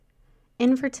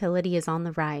Infertility is on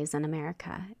the rise in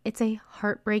America. It's a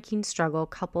heartbreaking struggle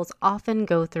couples often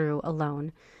go through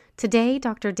alone. Today,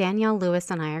 Dr. Danielle Lewis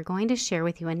and I are going to share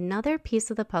with you another piece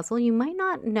of the puzzle you might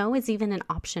not know is even an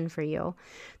option for you.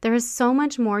 There is so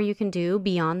much more you can do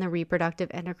beyond the reproductive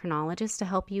endocrinologist to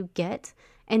help you get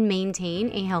and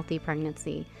maintain a healthy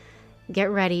pregnancy.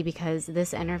 Get ready because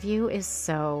this interview is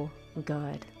so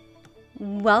good.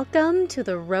 Welcome to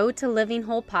the Road to Living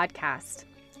Whole podcast.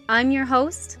 I'm your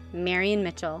host, Marian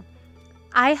Mitchell.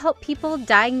 I help people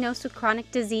diagnosed with chronic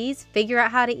disease figure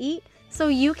out how to eat so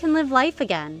you can live life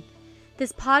again.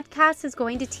 This podcast is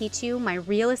going to teach you my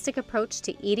realistic approach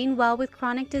to eating well with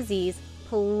chronic disease,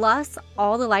 plus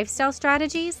all the lifestyle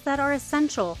strategies that are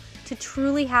essential to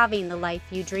truly having the life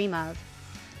you dream of.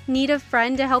 Need a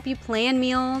friend to help you plan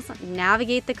meals,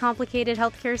 navigate the complicated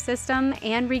healthcare system,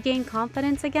 and regain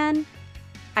confidence again?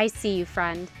 I see you,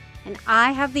 friend. And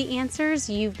I have the answers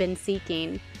you've been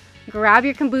seeking. Grab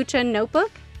your kombucha and notebook.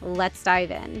 Let's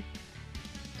dive in.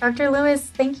 Dr. Lewis,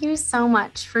 thank you so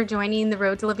much for joining the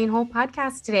Road to Living Whole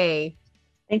podcast today.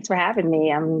 Thanks for having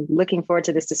me. I'm looking forward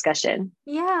to this discussion.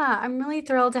 Yeah, I'm really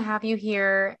thrilled to have you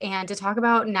here and to talk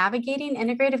about navigating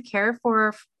integrative care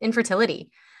for infertility.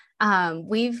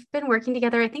 We've been working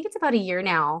together, I think it's about a year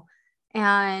now.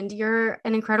 And you're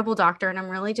an incredible doctor, and I'm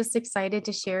really just excited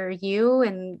to share you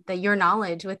and your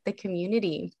knowledge with the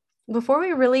community. Before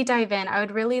we really dive in, I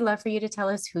would really love for you to tell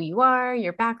us who you are,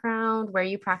 your background, where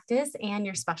you practice, and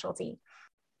your specialty.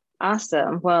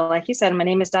 Awesome. Well, like you said, my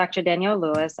name is Dr. Danielle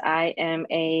Lewis. I am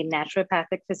a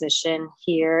naturopathic physician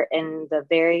here in the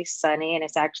very sunny, and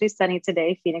it's actually sunny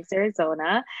today, Phoenix,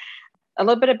 Arizona. A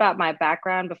little bit about my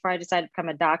background. Before I decided to become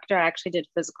a doctor, I actually did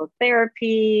physical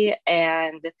therapy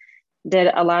and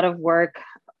did a lot of work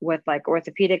with like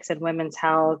orthopedics and women's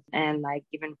health and like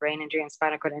even brain injury and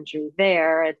spinal cord injury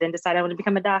there, and then decided I wanted to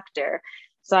become a doctor.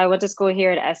 So I went to school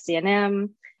here at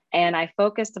SCNM and I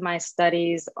focused my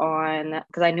studies on,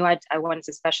 because I knew I wanted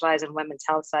to specialize in women's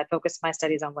health. So I focused my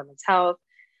studies on women's health.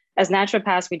 As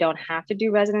naturopaths, we don't have to do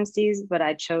residencies, but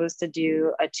I chose to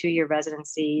do a 2-year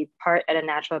residency, part at a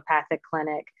naturopathic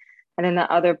clinic, and then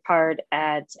the other part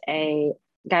at a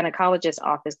gynecologist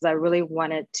office, because I really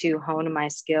wanted to hone my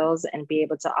skills and be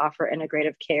able to offer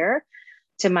integrative care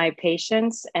to my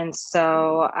patients. And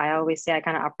so I always say I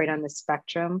kind of operate on the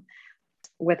spectrum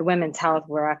with women's health,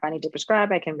 where if I need to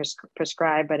prescribe, I can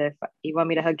prescribe. But if you want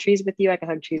me to hug trees with you, I can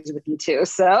hug trees with you too.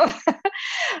 So,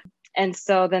 and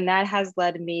so then that has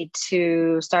led me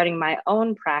to starting my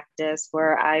own practice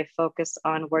where I focus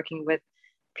on working with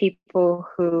people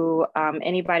who,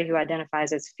 anybody who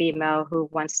identifies as female who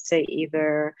wants to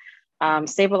either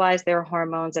stabilize their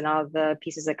hormones and all the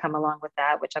pieces that come along with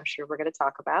that, which I'm sure we're going to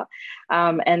talk about.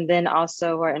 And then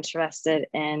also who are interested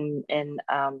in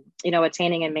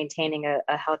attaining and maintaining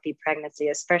a healthy pregnancy,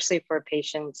 especially for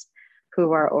patients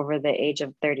who are over the age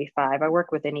of 35. I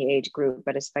work with any age group,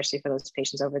 but especially for those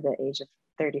patients over the age of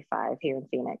 35 here in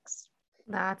Phoenix.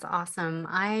 That's awesome.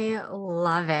 I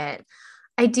love it.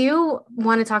 I do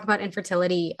want to talk about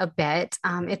infertility a bit.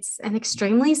 It's an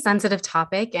extremely sensitive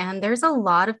topic, and there's a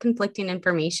lot of conflicting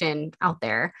information out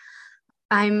there.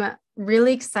 I'm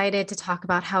really excited to talk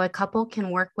about how a couple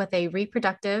can work with a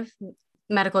reproductive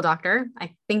medical doctor.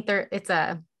 I think it's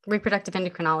a reproductive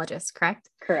endocrinologist, correct?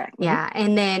 Correct. Yeah.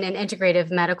 And then an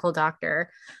integrative medical doctor.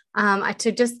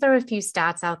 To just throw a few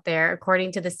stats out there,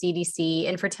 according to the CDC,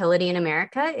 infertility in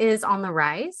America is on the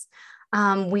rise.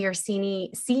 We are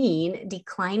seeing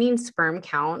declining sperm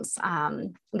counts.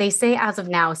 They say as of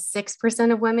now,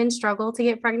 6% of women struggle to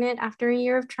get pregnant after a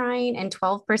year of trying, and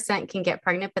 12% can get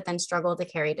pregnant, but then struggle to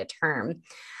carry to term.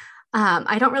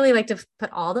 I don't really like to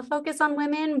put all the focus on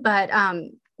women, but,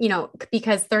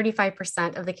 because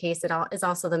 35% of the case is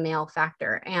also the male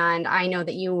factor. And I know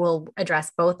that you will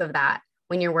address both of that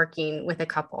when you're working with a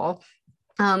couple.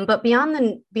 But beyond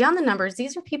the numbers,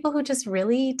 these are people who just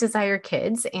really desire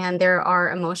kids, and there are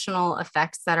emotional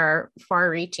effects that are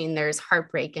far-reaching. There's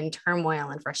heartbreak and turmoil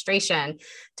and frustration,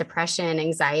 depression,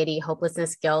 anxiety,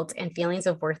 hopelessness, guilt, and feelings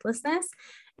of worthlessness.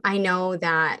 I know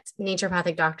that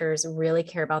naturopathic doctors really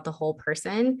care about the whole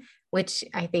person, which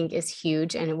I think is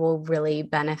huge, and it will really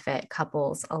benefit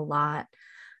couples a lot.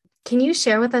 Can you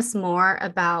share with us more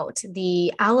about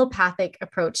the allopathic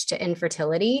approach to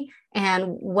infertility and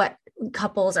what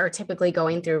couples are typically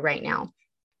going through right now?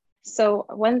 So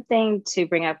one thing to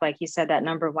bring up, like you said, that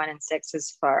number 1 in 6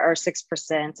 is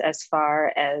 6% as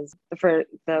far as for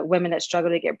the women that struggle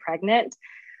to get pregnant.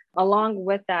 Along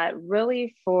with that,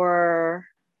 really for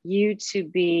you to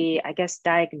be, I guess,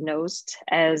 diagnosed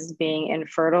as being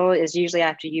infertile is usually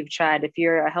after you've tried. If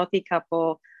you're a healthy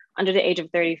couple under the age of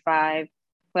 35,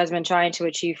 who has been trying to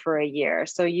achieve for a year.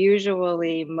 So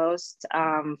usually most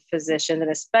physicians,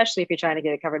 and especially if you're trying to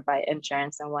get it covered by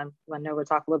insurance, and one know we'll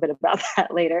talk a little bit about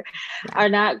that later, Yeah. are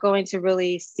not going to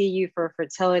really see you for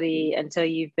fertility until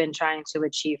you've been trying to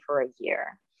achieve for a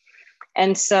year.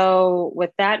 And so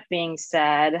with that being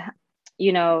said,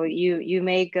 you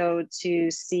may go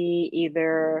to see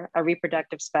either a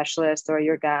reproductive specialist or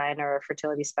your gyne or a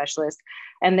fertility specialist,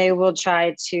 and they will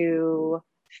try to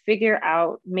figure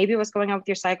out maybe what's going on with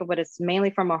your cycle, but it's mainly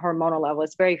from a hormonal level.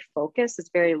 It's very focused, it's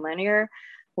very linear.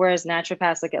 Whereas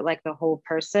naturopaths look at like the whole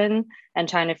person and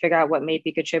trying to figure out what may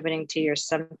be contributing to your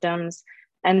symptoms.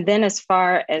 And then as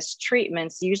far as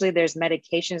treatments, usually there's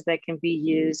medications that can be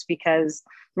used because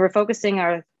we're focusing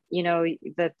our,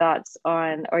 the thoughts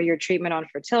on, or your treatment on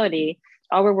fertility.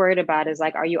 All we're worried about is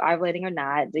like, are you ovulating or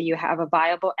not? Do you have a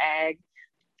viable egg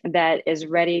that is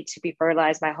ready to be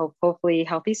fertilized by hopefully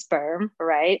healthy sperm,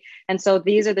 right? And so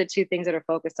these are the two things that are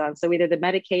focused on. So either the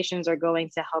medications are going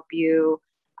to help you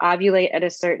ovulate at a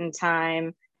certain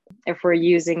time, if we're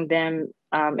using them,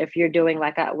 if you're doing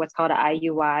like what's called an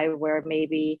IUI, where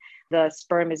maybe the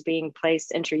sperm is being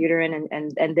placed intrauterine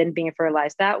and then being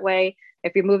fertilized that way.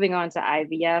 If you're moving on to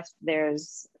IVF,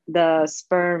 there's the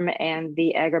sperm and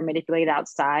the egg are manipulated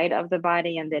outside of the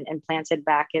body and then implanted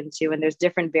back into, and there's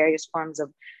different various forms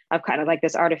of kind of like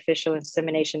this artificial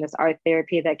insemination, this art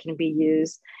therapy that can be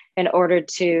used in order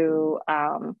to,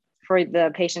 for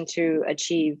the patient to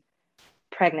achieve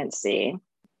pregnancy.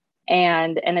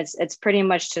 And it's pretty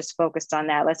much just focused on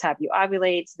that. Let's have you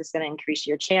ovulate. So this is going to increase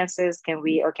your chances. Can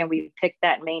we pick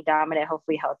that main dominant,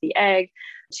 hopefully healthy egg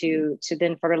to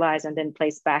then fertilize and then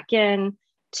place back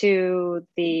into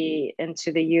the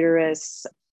uterus.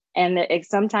 And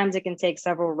sometimes it can take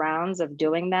several rounds of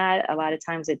doing that. A lot of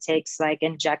times it takes like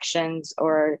injections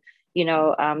or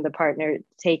the partner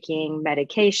taking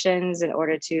medications in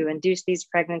order to induce these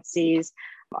pregnancies.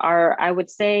 I would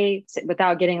say,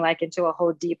 without getting like into a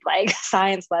whole deep like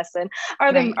science lesson,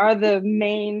 are the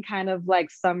main kind of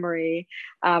like summary.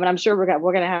 And I'm sure we're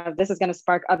gonna have, this is gonna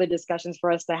spark other discussions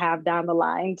for us to have down the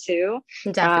line too.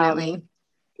 Definitely.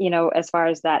 As far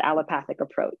as that allopathic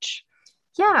approach.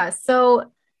 Yeah.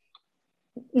 So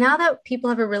now that people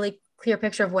have a really clear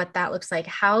picture of what that looks like,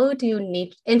 how do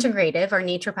integrative or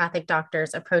naturopathic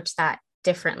doctors approach that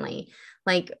differently?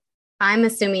 Like, I'm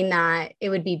assuming that it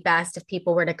would be best if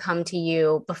people were to come to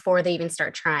you before they even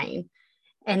start trying.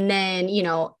 And then,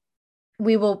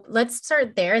 let's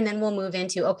start there and then we'll move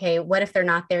into, okay, what if they're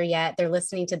not there yet? They're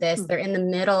listening to this, they're in the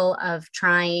middle of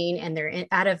trying and they're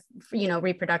out of,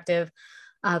 reproductive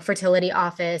fertility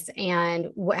office,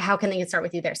 and how can they start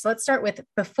with you there? So let's start with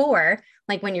before,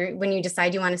 like when you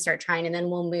decide you want to start trying, and then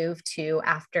we'll move to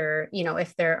after,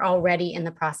 if they're already in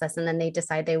the process and then they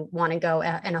decide they want to go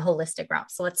in a holistic route.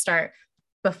 So let's start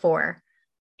before.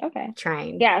 Okay.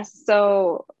 Trying. Yeah.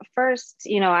 So first,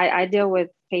 I deal with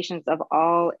patients of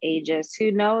all ages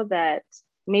who know that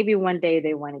maybe one day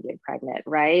they want to get pregnant,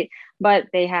 right? But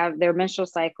they have their menstrual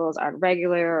cycles aren't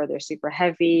regular or they're super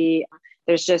heavy.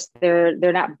 There's just, they're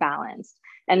not balanced.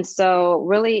 And so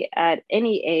really at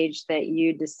any age that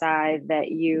you decide that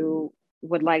you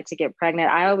would like to get pregnant,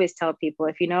 I always tell people,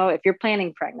 if you're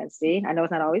planning pregnancy, I know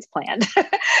it's not always planned,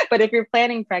 but if you're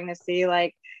planning pregnancy,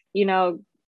 like,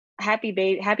 happy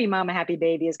baby, happy mama, happy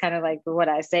baby is kind of like what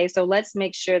I say. So let's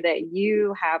make sure that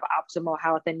you have optimal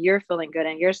health and you're feeling good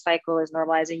and your cycle is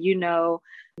normalizing.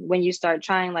 When you start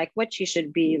trying, like what you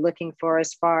should be looking for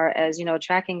as far as,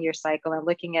 tracking your cycle and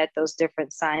looking at those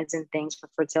different signs and things for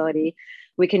fertility.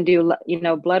 We can do,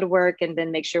 blood work and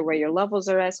then make sure where your levels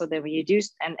are at. So that when you do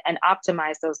and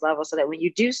optimize those levels so that when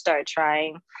you do start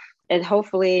trying, it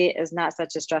hopefully is not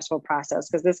such a stressful process,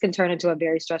 because this can turn into a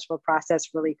very stressful process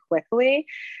really quickly.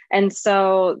 And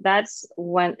so that's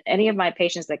when any of my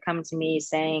patients that come to me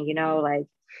saying, like,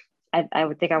 I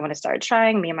would think I want to start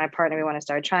trying. Me and my partner, we want to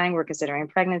start trying. We're considering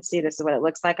pregnancy. This is what it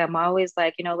looks like. I'm always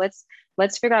like,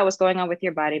 let's figure out what's going on with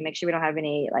your body. Make sure we don't have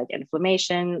any like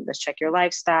inflammation. Let's check your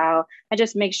lifestyle. And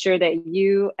just make sure that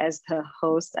you, as the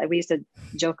host, we used to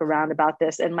joke around about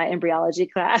this in my embryology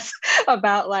class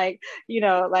about like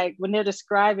when they're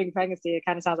describing pregnancy, it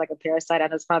kind of sounds like a parasite. I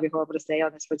know it's probably horrible to say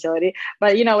on this fertility,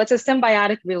 but it's a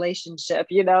symbiotic relationship,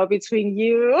 between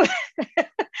you.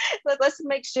 Let's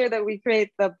make sure that we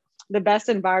create the best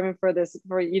environment for this,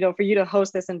 for you to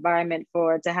host this environment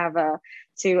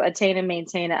to attain and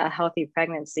maintain a healthy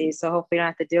pregnancy. So hopefully you don't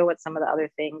have to deal with some of the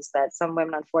other things that some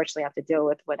women unfortunately have to deal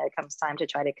with when it comes time to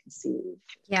try to conceive.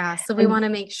 Yeah. So we want to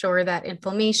make sure that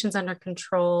inflammation's under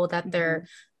control, that they're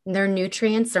their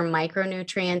nutrients, their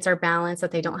micronutrients are balanced,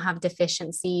 that they don't have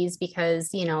deficiencies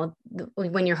because,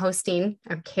 when you're hosting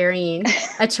or carrying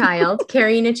a child,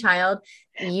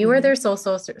 you are Mhm. their sole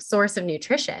source of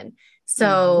nutrition. Mhm.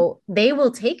 So they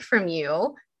will take from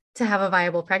you to have a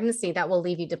viable pregnancy that will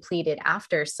leave you depleted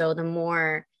after. So the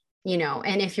more,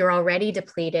 and if you're already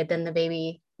depleted, then the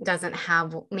baby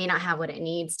may not have what it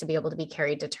needs to be able to be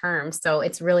carried to term. So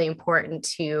it's really important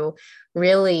to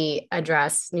really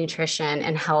address nutrition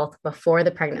and health before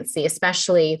the pregnancy,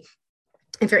 especially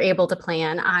if you're able to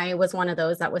plan. I was one of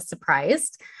those that was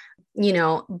surprised,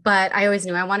 but I always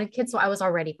knew I wanted kids. So I was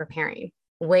already preparing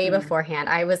way Mm. beforehand.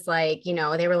 I was like,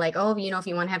 they were like, oh, if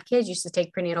you want to have kids, you should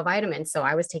take prenatal vitamins. So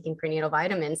I was taking prenatal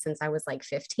vitamins since I was like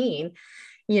 15,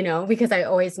 because I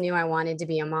always knew I wanted to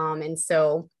be a mom. And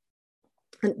so,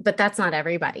 but that's not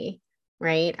everybody,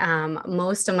 right?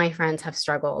 Most of my friends have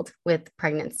struggled with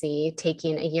pregnancy,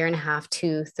 taking a year and a half,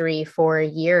 2, 3, 4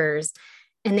 years,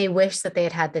 and they wish that they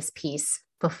had had this piece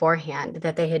beforehand,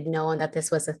 that they had known that this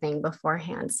was a thing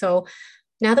beforehand. So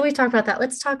now that we've talked about that,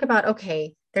 let's talk about,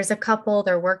 okay, there's a couple,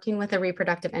 they're working with a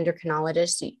reproductive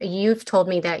endocrinologist. You've told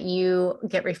me that you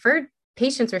get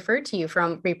patients referred to you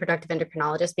from reproductive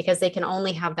endocrinologists because they can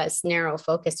only have that narrow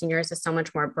focus, and yours is so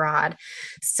much more broad.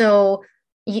 So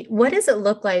what does it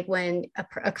look like when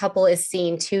a couple is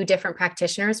seeing two different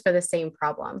practitioners for the same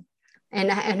problem?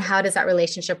 And how does that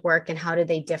relationship work, and how do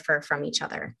they differ from each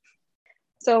other?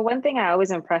 So one thing I always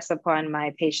impress upon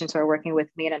my patients who are working with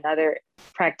me and another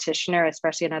practitioner,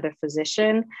 especially another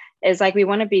physician, is like we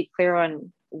want to be clear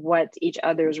on what each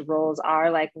other's roles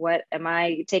are. Like, what am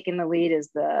I taking the lead?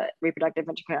 Is the reproductive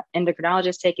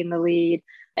endocrinologist taking the lead?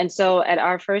 And so at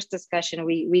our first discussion,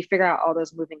 we figure out all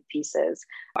those moving pieces.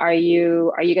 Are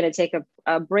you going to take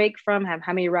a break from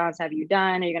how many rounds have you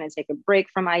done? Are you going to take a break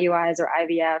from IUIs or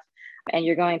IVF? And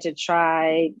you're going to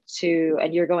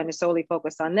and you're going to solely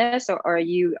focus on this, or are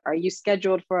you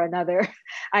scheduled for another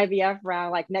IVF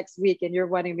round like next week, and you're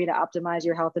wanting me to optimize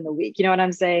your health in the week? You know what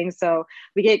I'm saying? So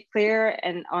we get clear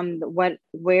and on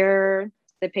where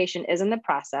the patient is in the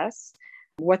process,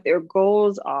 what their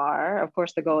goals are. Of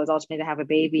course, the goal is ultimately to have a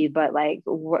baby, but like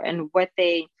and what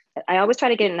they I always try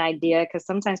to get an idea, because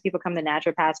sometimes people come to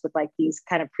naturopaths with like these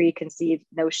kind of preconceived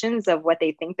notions of what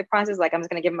they think the process is. Like, I'm just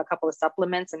going to give them a couple of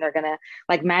supplements and they're going to,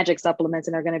 like, magic supplements,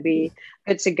 and they're going to be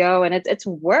good to go. And it's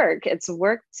work. It's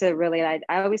work to really, I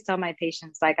always tell my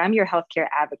patients, like, I'm your healthcare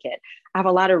advocate. I have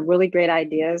a lot of really great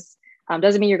ideas.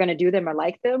 Doesn't mean you're going to do them or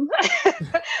like them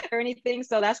or anything.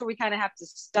 So that's where we kind of have to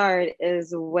start,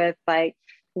 is with like,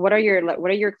 what are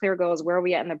your clear goals? Where are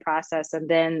we at in the process? And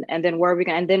then where are we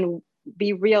going? And then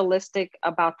be realistic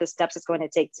about the steps it's going to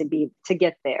take to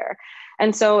get there.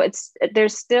 And so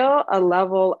there's still a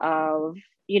level of,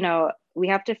 we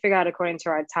have to figure out according to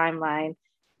our timeline,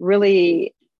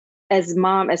 really, as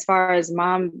far as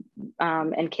mom,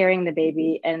 and carrying the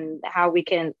baby, and how we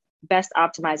can best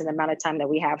optimize the amount of time that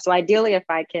we have. So ideally, if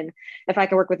I can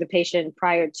work with the patient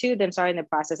prior to them starting the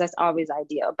process, that's always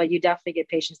ideal. But you definitely get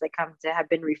patients that come to have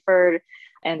been referred,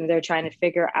 and they're trying to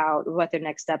figure out what their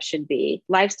next step should be.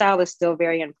 Lifestyle is still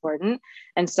very important.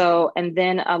 And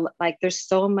then like, there's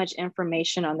so much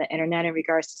information on the internet in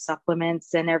regards to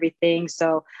supplements and everything.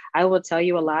 So I will tell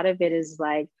you, a lot of it is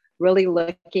like really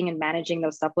looking and managing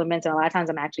those supplements. And a lot of times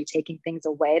I'm actually taking things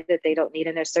away that they don't need.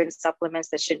 And there's certain supplements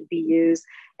that shouldn't be used,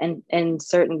 and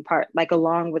certain part, like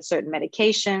along with certain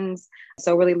medications.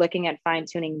 So really looking at fine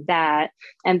tuning that.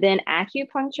 And then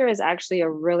acupuncture is actually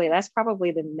that's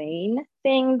probably the main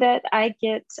thing that I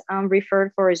get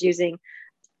referred for, is using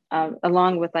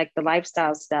along with like the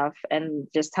lifestyle stuff and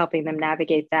just helping them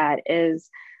navigate that, is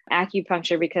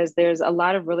acupuncture, because there's a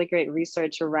lot of really great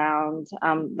research around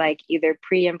like either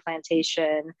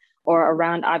pre-implantation or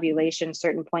around ovulation,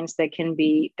 certain points that can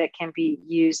be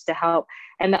used to help.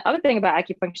 And the other thing about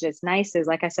acupuncture that's nice is,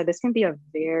 like I said, this can be a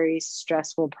very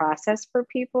stressful process for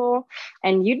people.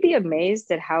 And you'd be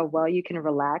amazed at how well you can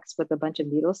relax with a bunch of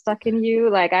needles stuck in you.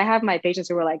 Like, I have my patients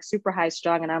who are like super high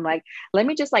strung, and I'm like, let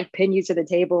me just like pin you to the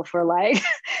table for like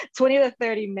 20 to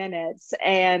 30 minutes,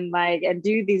 and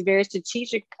do these very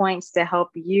strategic points to help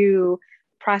you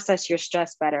process your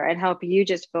stress better and help you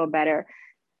just feel better.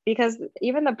 Because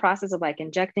even the process of like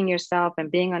injecting yourself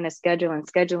and being on a schedule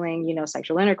and scheduling,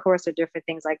 sexual intercourse or different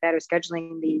things like that, or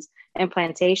scheduling these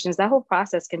implantations, that whole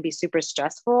process can be super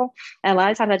stressful. And a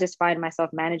lot of times I just find myself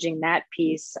managing that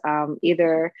piece,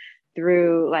 either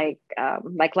through like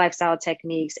lifestyle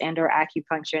techniques and or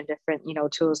acupuncture and different,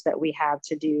 tools that we have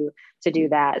to do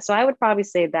that. So I would probably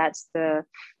say that's the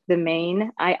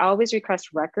main. I always request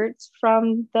records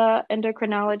from the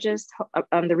endocrinologist,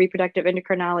 the reproductive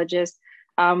endocrinologist,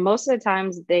 Most of the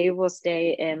times they will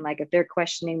stay in, like if they're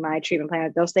questioning my treatment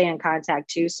plan, they'll stay in contact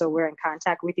too. So we're in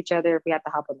contact with each other. If we have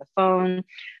to hop on the phone,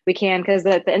 we can, because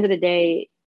at the end of the day,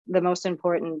 the most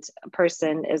important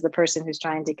person is the person who's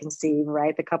trying to conceive,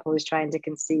 right? The couple who's trying to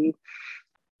conceive.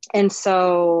 And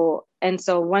so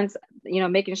once,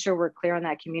 making sure we're clear on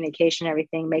that communication,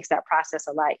 everything makes that process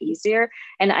a lot easier.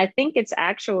 And I think it's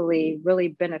actually really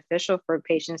beneficial for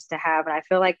patients to have, and I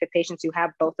feel like the patients who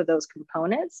have both of those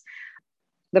components,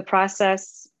 the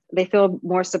process, they feel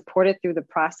more supported through the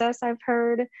process, I've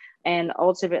heard, and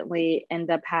ultimately end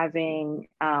up having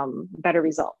better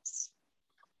results.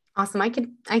 Awesome. I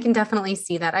can definitely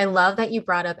see that. I love that you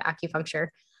brought up acupuncture.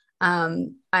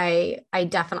 I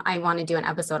definitely I want to do an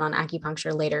episode on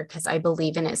acupuncture later because I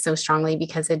believe in it so strongly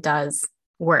because it does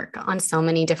work on so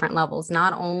many different levels,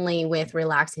 not only with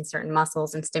relaxing certain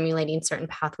muscles and stimulating certain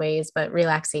pathways, but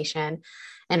relaxation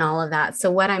and all of that. So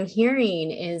what I'm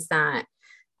hearing is that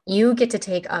you get to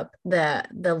take up the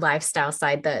lifestyle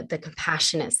side, the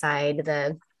compassionate side,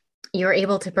 you're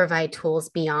able to provide tools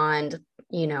beyond,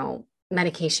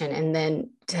 medication, and then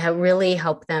to really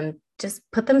help them just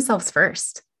put themselves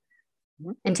first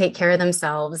and take care of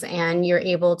themselves. And you're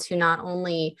able to not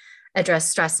only address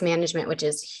stress management, which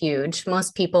is huge.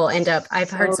 Most people I've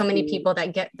heard So so many people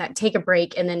that take a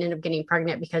break and then end up getting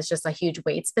pregnant because just a huge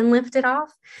weight's been lifted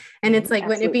off. And it's like,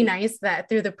 wouldn't it be absolutely. nice that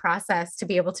through the process to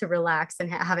be able to relax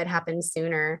and have it happen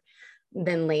sooner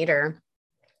than later?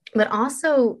 But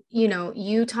also, you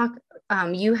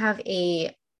have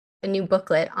a new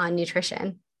booklet on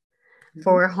nutrition Mhm.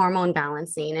 for hormone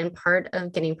balancing, and part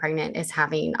of getting pregnant is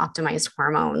having optimized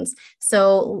hormones.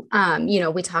 So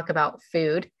we talk about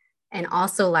food and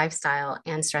also lifestyle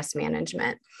and stress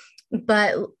management,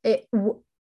 but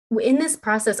in this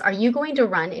process, are you going to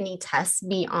run any tests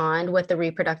beyond what the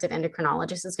reproductive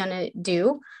endocrinologist is going to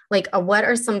do? Like, what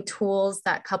are some tools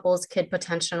that couples could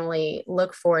potentially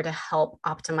look for to help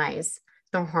optimize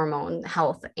their hormone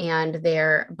health and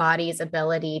their body's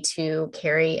ability to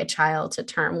carry a child to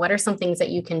term? What are some things that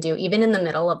you can do, even in the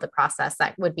middle of the process,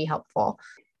 that would be helpful?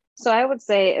 So I would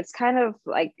say it's kind of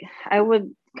like, I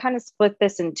would kind of split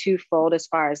this in twofold as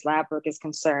far as lab work is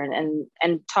concerned,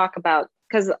 and talk about,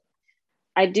 because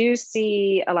I do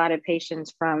see a lot of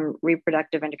patients from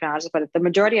reproductive endocrinologists, but the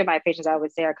majority of my patients, I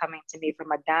would say, are coming to me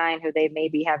from a gyne who they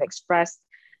maybe have expressed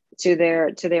to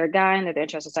their gyne that they're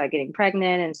interested in start getting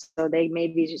pregnant, and so they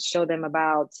maybe just show them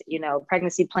about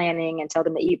pregnancy planning and tell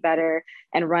them to eat better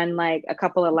and run like a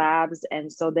couple of labs,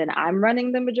 and so then I'm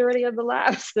running the majority of the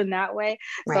labs in that way.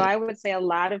 So Right. I would say a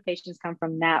lot of patients come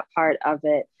from that part of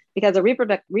it, because a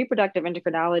reproductive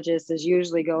endocrinologist is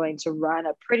usually going to run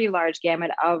a pretty large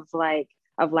gamut of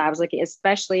labs, like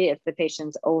especially if the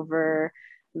patient's over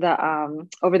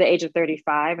the age of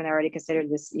 35 and they're already considered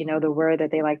this, the word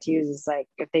that they like to use is like,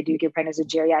 if they do get pregnant,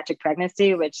 it's a geriatric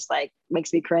pregnancy, which like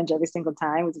makes me cringe every single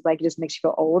time. It's like, it just makes you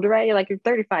feel old, right? You're like, you're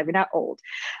 35, you're not old.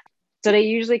 So they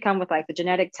usually come with like the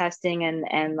genetic testing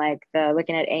and like the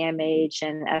looking at AMH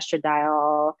and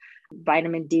estradiol.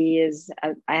 Vitamin D is,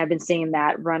 I have been seeing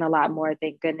that run a lot more,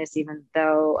 thank goodness, even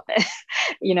though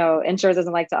insurance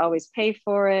doesn't like to always pay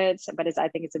for it, but I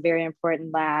think it's a very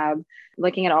important lab.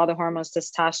 Looking at all the hormones,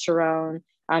 testosterone,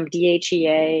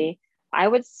 DHEA. I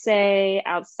would say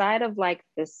outside of like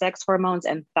the sex hormones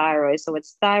and thyroid, so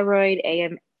it's thyroid,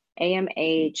 AMH,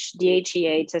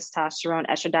 DHEA, testosterone,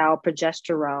 estradiol,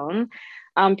 progesterone.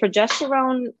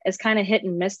 Progesterone is kind of hit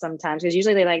and miss sometimes, because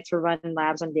usually they like to run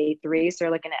labs on day 3. So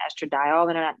they're looking at estradiol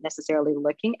and they're not necessarily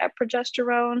looking at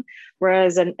progesterone.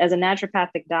 Whereas as a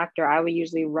naturopathic doctor, I would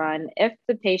usually run, if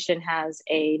the patient has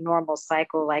a normal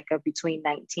cycle, like of between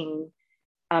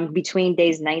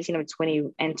days 19 of 20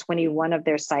 and 21 of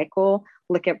their cycle,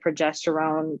 look at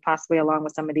progesterone, possibly along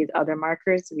with some of these other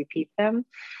markers to repeat them.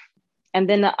 And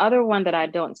then the other one that I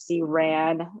don't see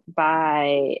ran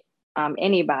by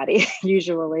anybody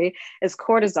usually is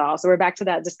cortisol. So we're back to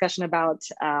that discussion about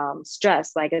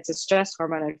stress. Like, it's a stress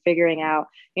hormone, and figuring out,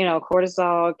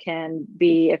 cortisol can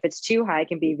be, if it's too high, it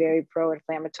can be very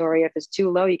pro-inflammatory. If it's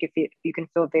too low, you can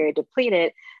feel very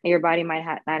depleted, and your body might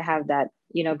not have that,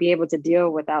 be able to deal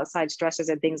with outside stressors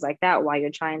and things like that while you're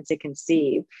trying to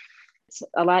conceive.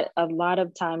 A lot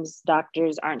of times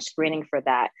doctors aren't screening for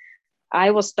that.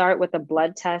 I will start with a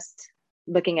blood test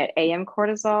looking at AM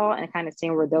cortisol and kind of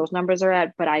seeing where those numbers are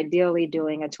at, but ideally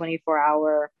doing a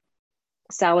 24-hour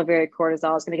salivary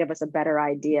cortisol is going to give us a better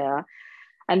idea.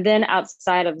 And then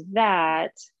outside of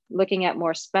that, looking at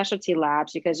more specialty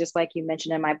labs, because just like you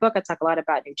mentioned in my book, I talk a lot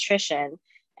about nutrition.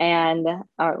 And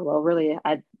really,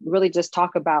 I really just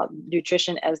talk about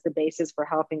nutrition as the basis for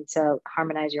helping to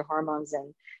harmonize your hormones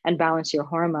and balance your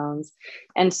hormones.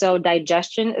 And so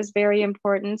digestion is very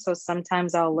important. So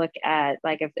sometimes I'll look at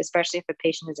like especially if a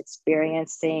patient is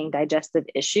experiencing digestive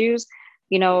issues,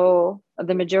 the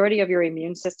majority of your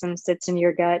immune system sits in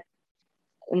your gut.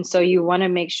 And so you want to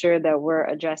make sure that we're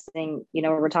addressing, when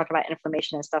we're talking about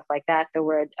inflammation and stuff like that, that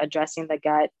we're addressing the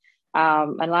gut.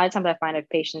 And a lot of times I find if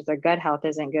patients, their gut health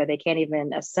isn't good, they can't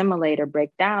even assimilate or break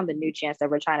down the nutrients that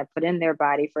we're trying to put in their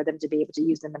body for them to be able to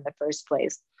use them in the first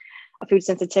place. A food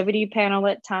sensitivity panel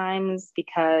at times,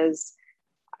 because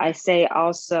I say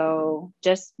also,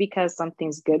 just because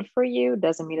something's good for you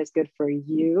doesn't mean it's good for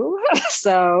you.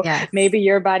 So Yes. maybe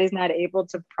your body's not able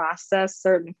to process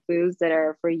certain foods that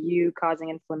are for you causing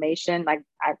inflammation. Like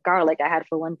garlic, I had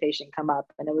for one patient come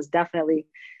up, and it was definitely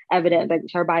evident that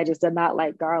her body just did not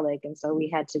like garlic. And so we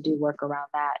had to do work around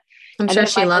that. I'm And sure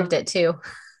then she loved it too.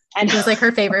 It was like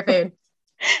her favorite food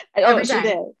oh, every she time,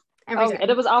 did. every Oh, and it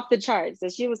time. was off the charts.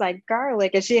 And she was like,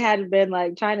 garlic. And she had been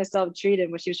like trying to self-treat.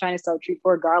 And when she was trying to self-treat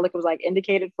for garlic, was like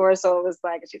indicated for her. So it was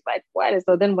like, she's like, what? And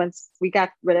so then once we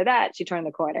got rid of that, she turned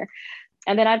the corner.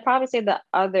 And then I'd probably say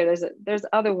there's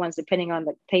other ones depending on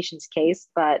the patient's case,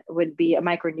 but would be a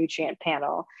micronutrient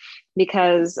panel,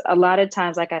 because a lot of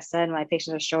times, like I said, my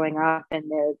patients are showing up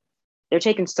and they're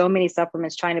taking so many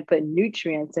supplements trying to put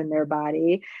nutrients in their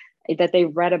body that they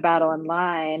read about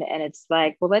online. And it's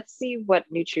like, well, let's see what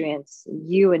nutrients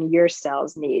you and your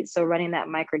cells need. So running that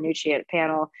micronutrient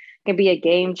panel can be a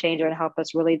game changer and help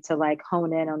us really to like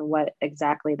hone in on what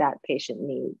exactly that patient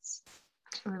needs.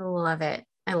 I love it.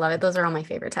 I love it. Those are all my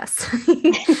favorite tests.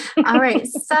 All right.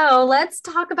 So let's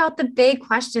talk about the big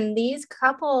question. These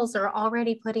couples are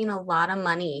already putting a lot of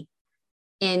money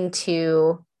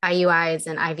into IUIs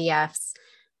and IVFs.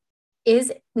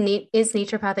 Is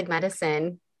naturopathic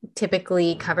medicine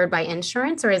typically covered by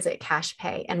insurance, or is it cash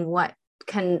pay? And what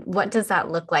does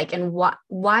that look like? And what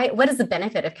is the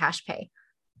benefit of cash pay?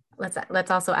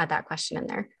 Let's also add that question in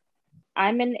there.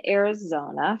 I'm in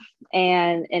Arizona,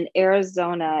 and in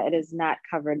Arizona, it is not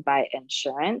covered by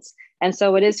insurance. And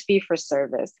so it is fee for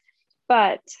service.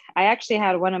 But I actually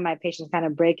had one of my patients kind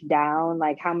of break down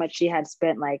like how much she had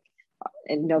spent, like,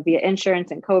 via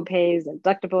insurance and co-pays and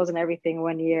deductibles and everything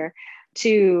one year,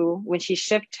 to when she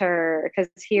shipped her, because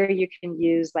here you can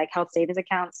use like health savings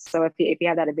accounts. So if you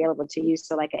have that available to use,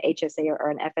 so like a HSA or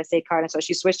an FSA card. And so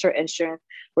she switched her insurance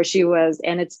where she was,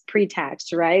 and it's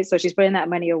pre-taxed, right? So she's putting that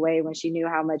money away when she knew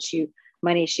how much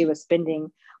money she was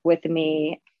spending with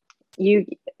me.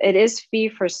 It is fee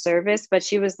for service, but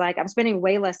she was like, I'm spending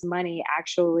way less money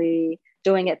actually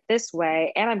doing it this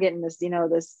way, and I'm getting this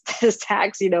this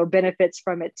tax benefits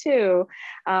from it too,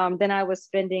 than I was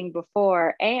spending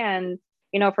before. And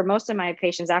for most of my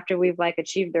patients, after we've like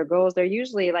achieved their goals, they're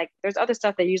usually like, there's other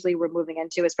stuff that usually we're moving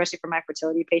into, especially for my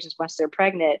fertility patients. Once they're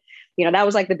pregnant, that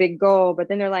was like the big goal, but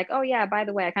then they're like, oh yeah, by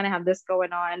the way, I kind of have this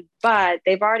going on. But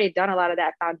they've already done a lot of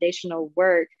that foundational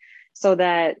work, so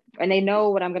that, and they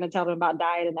know what I'm going to tell them about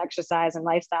diet and exercise and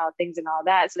lifestyle things and all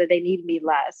that, so that they need me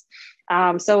less.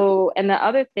 And the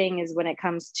other thing is, when it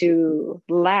comes to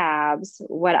labs,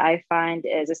 what I find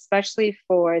is, especially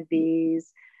for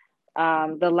these,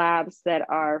 the labs that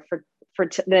are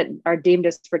that are deemed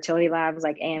as fertility labs,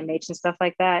 like AMH and stuff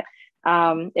like that.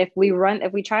 If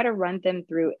we try to run them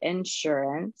through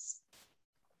insurance,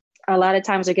 a lot of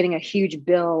times they're getting a huge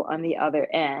bill on the other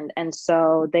end. And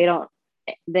so they don't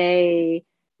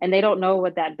know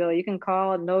what that bill, you can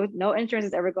call, no insurance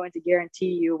is ever going to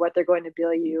guarantee you what they're going to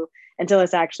bill you until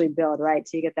it's actually billed, right?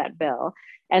 So you get that bill.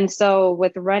 And so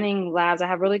with running labs, I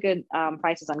have really good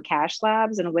prices on cash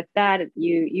labs, and with that,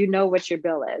 you know what your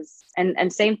bill is.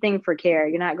 And same thing for care.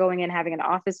 You're not going in having an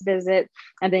office visit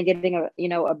and then getting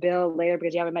a bill later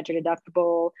because you haven't met your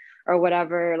deductible or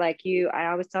whatever. I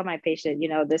always tell my patient,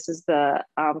 this is the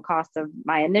cost of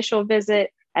my initial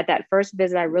visit. At that first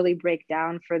visit, I really break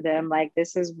down for them, like,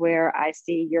 this is where I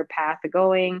see your path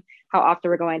going, how often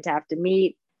we're going to have to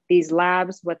meet, these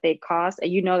labs, what they cost.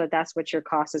 And that's what your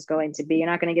cost is going to be. You're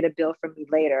not going to get a bill from me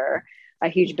later, a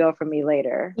huge bill from me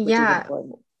later, which is Yeah.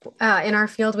 important. In our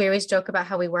field, we always joke about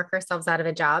how we work ourselves out of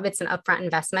a job. It's an upfront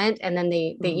investment. And then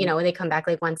they come back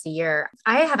like once a year.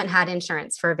 I haven't had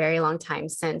insurance for a very long time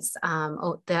since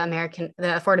the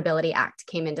Affordability Act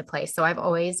came into place. So I've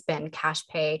always been cash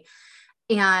pay.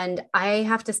 And I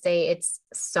have to say, it's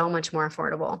so much more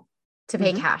affordable to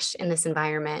pay cash in this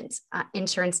environment.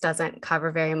 Insurance doesn't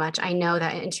cover very much. I know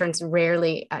that insurance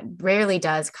rarely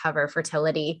does cover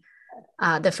fertility,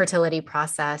 the fertility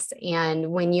process.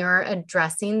 And when you're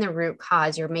addressing the root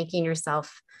cause, you're making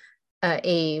yourself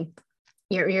a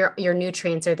your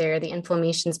nutrients are there, the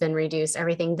inflammation's been reduced,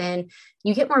 everything, then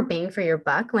you get more bang for your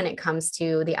buck when it comes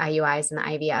to the IUIs and the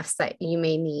IVFs that you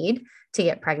may need to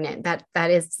get pregnant.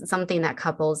 That is something that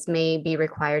couples may be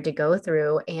required to go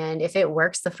through. And if it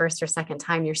works the first or second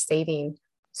time, you're saving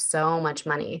so much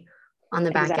money on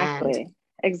the back end. Exactly.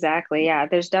 Exactly. Yeah.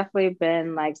 There's definitely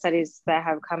been like studies that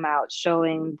have come out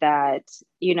showing that,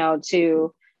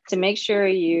 to make sure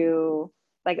you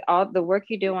like all the work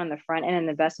you do on the front end and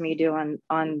the investment you do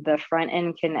on the front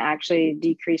end can actually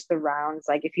decrease the rounds.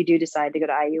 Like if you do decide to go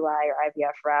to IUI or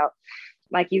IVF route,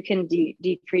 like you can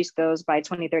decrease those by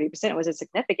 20-30%, was it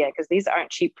significant? Because these aren't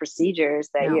cheap procedures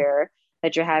No.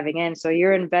 that you're having in. So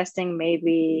you're investing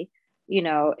maybe,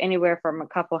 anywhere from a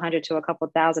couple hundred to a couple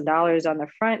 $1,000s on the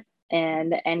front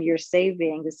end, and you're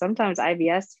saving. Sometimes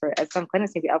IVS for at some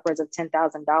clinics can be upwards of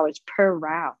 $10,000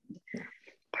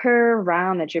 per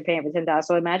round that you're paying for 10,000.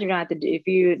 So imagine you don't have to do, if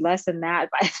you less than that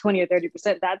by 20 or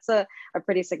 30%, that's a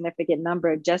pretty significant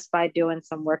number just by doing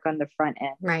some work on the front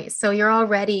end. Right. So you're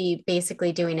already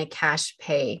basically doing a cash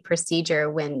pay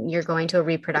procedure when you're going to a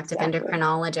reproductive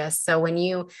endocrinologist. So when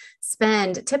you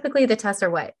spend, typically the tests are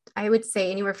what I would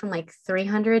say anywhere from like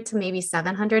 300 to maybe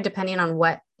 700, depending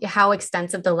on how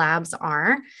extensive the labs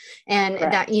are. And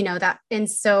Correct. and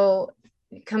so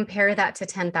compare that to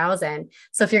 10,000.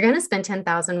 So if you're going to spend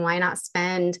 10,000, why not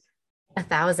spend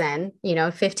 1,000,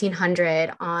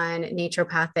 1,500 on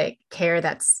naturopathic care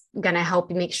that's going to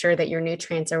help you make sure that your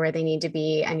nutrients are where they need to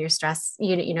be, and your stress,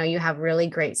 you have really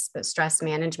great stress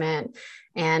management,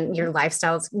 and your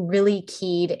lifestyle's really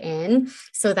keyed in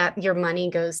so that your money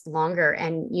goes longer.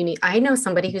 And I know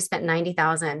somebody who spent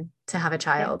 90,000 to have a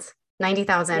child,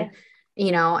 90,000,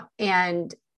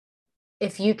 and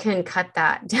if you can cut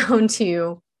that down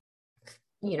to,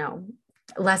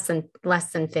 less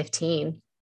than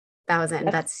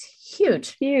 15,000, that's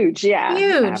huge. Huge. Yeah.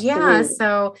 Huge. Absolutely. Yeah.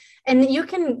 So, and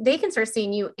they can start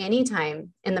seeing you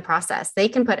anytime in the process. They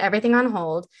can put everything on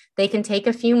hold. They can take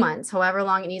a few months, however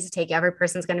long it needs to take. Every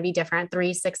person's going to be different,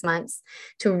 3-6 months,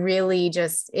 to really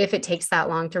just, if it takes that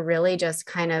long, to really just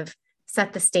kind of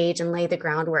set the stage and lay the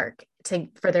groundwork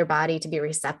for their body to be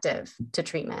receptive to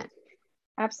treatment.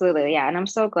 Absolutely. Yeah. And I'm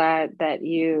so glad that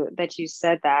you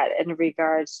said that in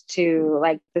regards to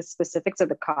like the specifics of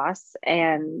the costs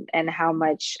and how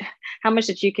much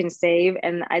that you can save.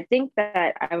 And I think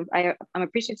that I'm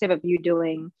appreciative of you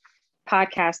doing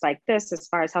podcasts like this as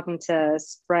far as helping to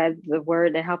spread the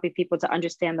word and helping people to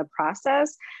understand the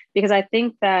process, because I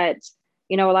think that,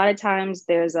 a lot of times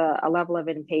there's a level of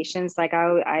impatience. Like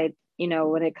I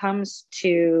when it comes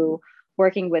to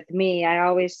working with me, I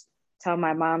always tell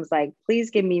my moms, like, please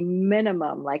give me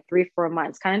minimum like 3-4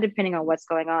 months, kind of depending on what's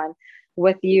going on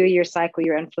with you, your cycle,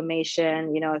 your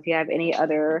inflammation, if you have any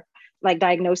other like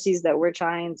diagnoses that we're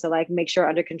trying to like make sure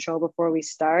under control before we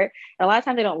start. And a lot of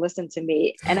times they don't listen to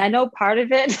me. And I know part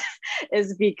of it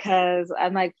is because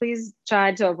I'm like, please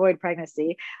try to avoid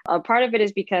pregnancy. Part of it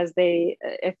is because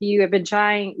if you have been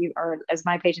trying, or as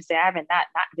my patients say, I haven't not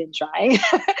been trying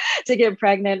to get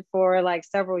pregnant for like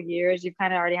several years. You've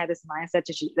kind of already had this mindset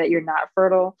that you're not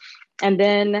fertile. And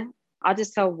then I'll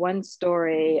just tell one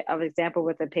story of example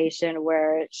with a patient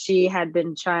where she had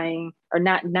been trying or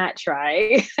not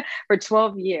trying for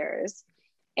 12 years.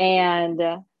 And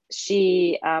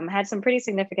she had some pretty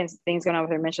significant things going on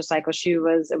with her menstrual cycle.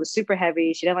 It was super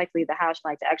heavy. She didn't like to leave the house. She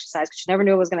liked to exercise because she never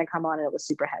knew it was going to come on, and it was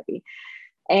super heavy.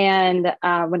 And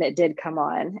when it did come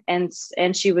on, and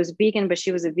she was vegan, but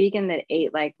she was a vegan that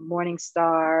ate like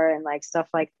Morningstar and like stuff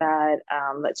like that.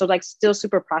 So like still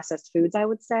super processed foods, I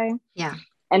would say. Yeah.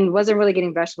 And wasn't really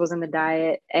getting vegetables in the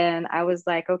diet. And I was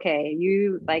like, okay,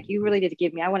 you really did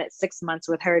give me, I wanted 6 months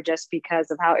with her just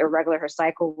because of how irregular her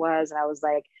cycle was. And I was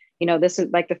like, this is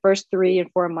like the first 3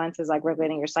 and 4 months is like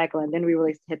regulating your cycle. And then we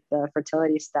really hit the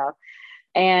fertility stuff.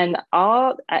 And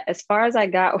as far as I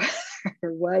got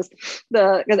was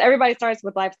because everybody starts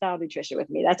with lifestyle nutrition with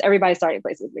me. That's everybody's starting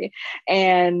place with me.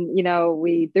 And,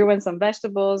 we threw in some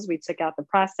vegetables, we took out the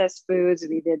processed foods,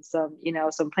 we did some,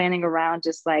 some planning around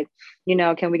just like,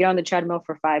 can we get on the treadmill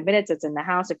for 5 minutes? It's in the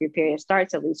house. If your period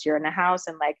starts, at least you're in the house.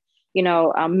 And like,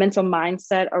 mental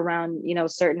mindset around,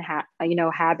 certain,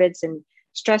 habits and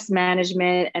stress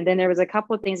management. And then there was a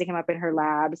couple of things that came up in her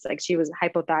labs. Like she was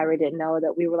hypothyroid, didn't know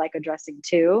that we were like addressing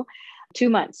 2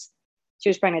 months. She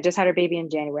was pregnant, just had her baby in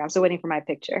January. I'm still waiting for my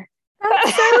picture.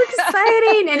 That's so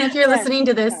exciting. And if you're listening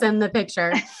to this, send the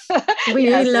picture.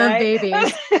 We love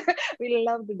babies. We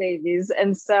love the babies.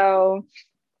 And so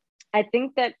I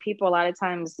think that people a lot of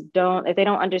times if they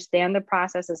don't understand the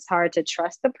process, it's hard to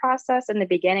trust the process in the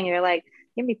beginning. You're like,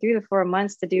 give me 3 to 4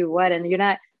 months to do what? And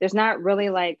there's not really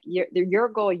like your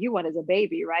goal you want is a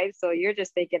baby, right? So you're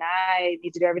just thinking, I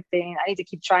need to do everything. I need to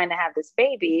keep trying to have this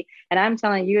baby. And I'm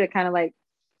telling you to kind of like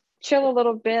chill a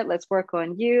little bit. Let's work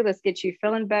on you. Let's get you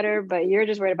feeling better. But you're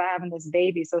just worried about having this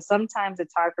baby. So sometimes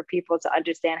it's hard for people to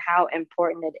understand how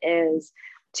important it is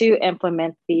to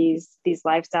implement these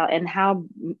lifestyle, and how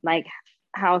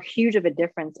huge of a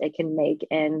difference it can make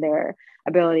in their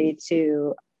ability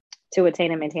to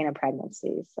attain and maintain a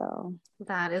pregnancy. So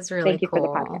that is really thank you for the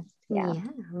cool. podcast. Yeah. Yeah,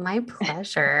 my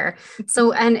pleasure.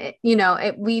 So, and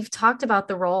we've talked about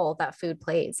the role that food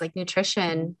plays. Like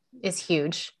nutrition is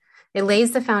huge. It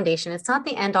lays the foundation. It's not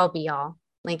the end all be all.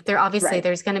 Like Right.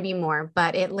 there's going to be more,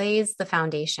 but it lays the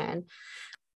foundation.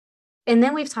 And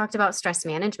then we've talked about stress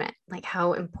management, like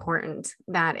how important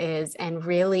that is. And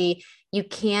really, you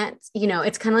can't,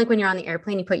 it's kind of like when you're on the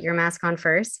airplane, you put your mask on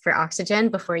first for oxygen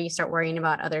before you start worrying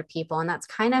about other people. And that's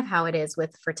kind of how it is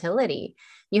with fertility.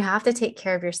 You have to take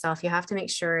care of yourself. You have to make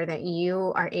sure that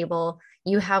you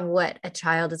have what a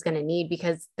child is going to need,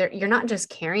 because you're not just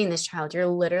carrying this child, you're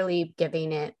literally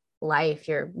giving it life,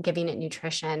 you're giving it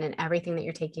nutrition and everything that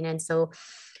you're taking in. So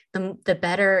the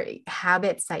better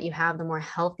habits that you have, the more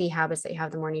healthy habits that you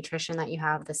have, the more nutrition that you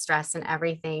have, the stress and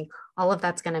everything, all of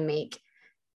that's going to make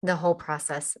the whole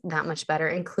process that much better,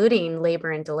 including labor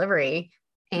and delivery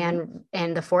and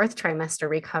the fourth trimester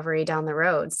recovery down the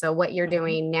road. So what you're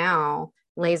doing now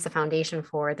lays the foundation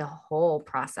for the whole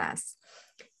process.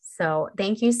 So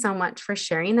thank you so much for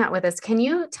sharing that with us. Can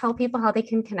you tell people how they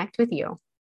can connect with you?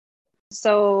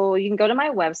 So you can go to my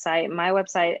website. My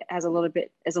website is a little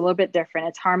bit different.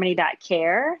 It's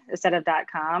harmony.care instead of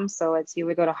 .com. So you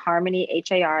would go to harmony,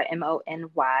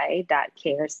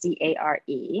 HARMONY.care, CARE.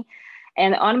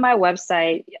 And on my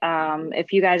website,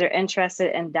 if you guys are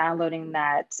interested in downloading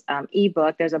that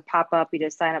ebook, there's a pop-up. You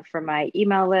just sign up for my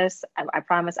email list. I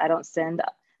promise I don't send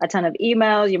a ton of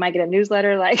emails. You might get a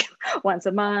newsletter like once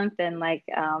a month, and like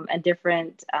a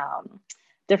different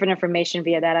information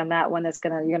via that. I'm not one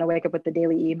you're gonna wake up with the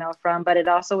daily email from, but it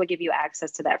also will give you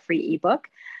access to that free ebook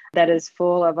that is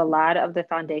full of a lot of the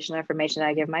foundational information that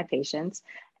I give my patients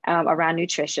around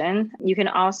nutrition. You can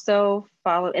also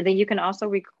follow, and then you can also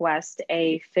request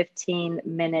a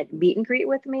 15-minute meet and greet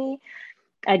with me.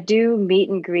 I do meet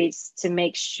and greets to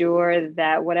make sure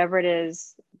that whatever it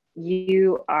is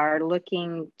you are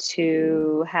looking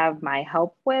to have my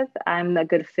help with, I'm a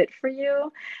good fit for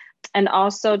you. And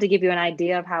also to give you an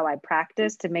idea of how I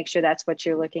practice, to make sure that's what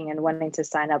you're looking and wanting to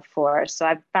sign up for. So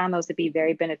I've found those to be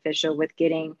very beneficial with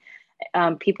getting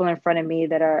people in front of me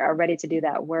that are ready to do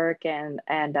that work and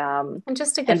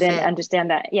just a good and then fit.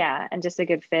 understand that, yeah, and just a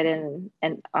good fit and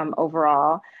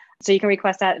overall. So you can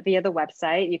request that via the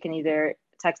website. You can either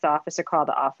text the office or call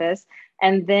the office.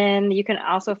 And then you can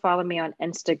also follow me on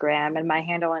Instagram. And my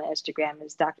handle on Instagram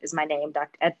is my name,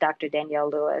 at Dr. Danielle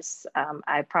Lewis.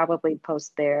 I probably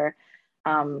post there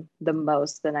the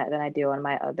most than I do on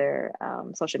my other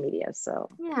social media. So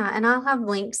yeah, and I'll have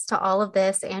links to all of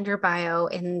this and your bio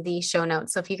in the show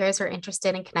notes. So if you guys are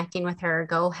interested in connecting with her,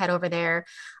 go head over there.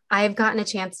 I've gotten a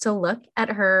chance to look at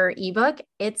her ebook.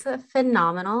 It's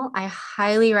phenomenal. I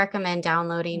highly recommend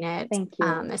downloading it. Thank you.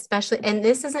 Especially, and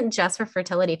this isn't just for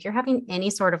fertility. If you're having any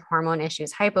sort of hormone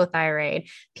issues, hypothyroid,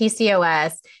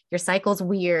 PCOS, your cycle's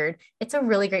weird, it's a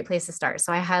really great place to start.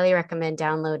 So I highly recommend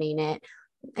downloading it.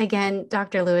 Again,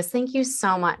 Dr. Lewis, thank you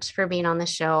so much for being on the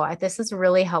show. This is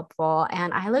really helpful.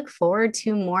 And I look forward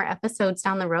to more episodes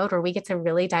down the road where we get to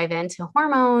really dive into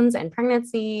hormones and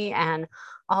pregnancy and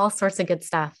all sorts of good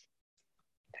stuff.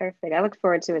 Perfect. I look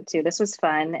forward to it too. This was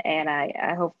fun. And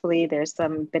I hopefully there's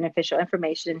some beneficial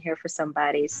information in here for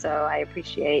somebody. So I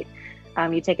appreciate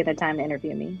you taking the time to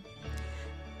interview me.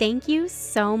 Thank you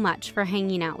so much for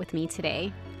hanging out with me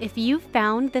today. If you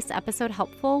found this episode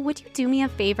helpful, would you do me a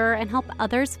favor and help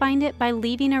others find it by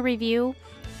leaving a review,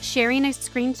 sharing a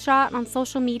screenshot on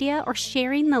social media, or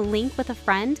sharing the link with a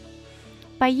friend?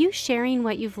 By you sharing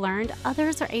what you've learned,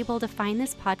 others are able to find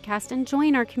this podcast and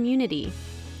join our community.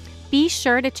 Be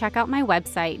sure to check out my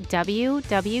website,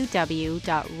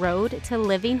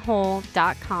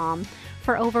 www.roadtolivingwhole.com,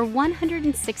 for over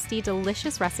 160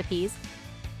 delicious recipes,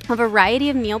 a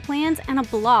variety of meal plans, and a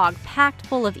blog packed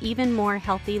full of even more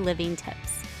healthy living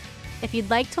tips. If you'd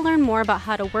like to learn more about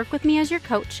how to work with me as your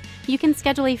coach, you can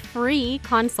schedule a free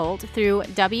consult through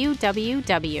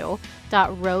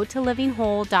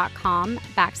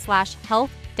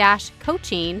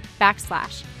www.roadtolivingwhole.com/health-coaching/.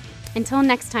 Until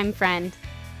next time, friend.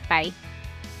 Bye.